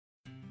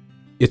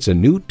It's a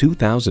new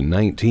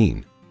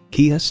 2019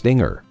 Kia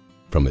Stinger.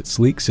 From its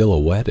sleek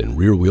silhouette and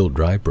rear-wheel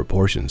drive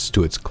proportions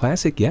to its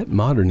classic yet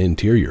modern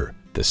interior,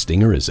 the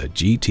Stinger is a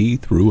GT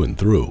through and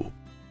through.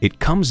 It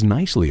comes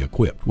nicely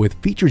equipped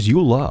with features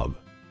you love: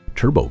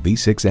 turbo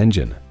V6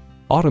 engine,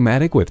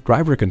 automatic with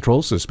driver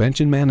control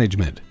suspension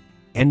management,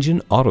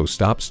 engine auto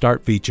stop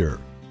start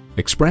feature,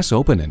 express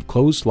open and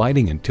closed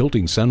sliding and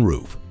tilting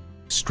sunroof,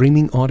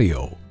 streaming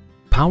audio,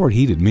 power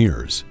heated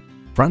mirrors,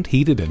 front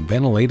heated and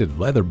ventilated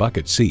leather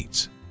bucket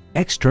seats,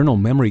 external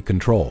memory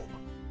control,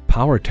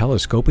 power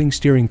telescoping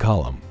steering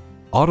column,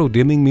 auto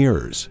dimming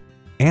mirrors,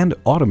 and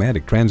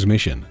automatic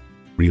transmission.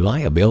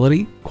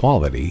 Reliability,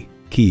 quality,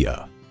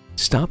 Kia.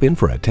 Stop in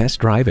for a test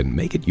drive and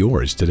make it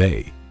yours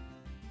today.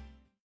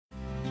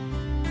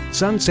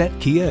 Sunset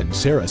Kia in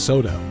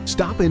Sarasota.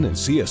 Stop in and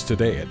see us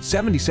today at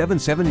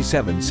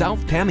 7777 South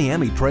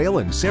Tamiami Trail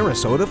in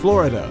Sarasota,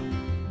 Florida.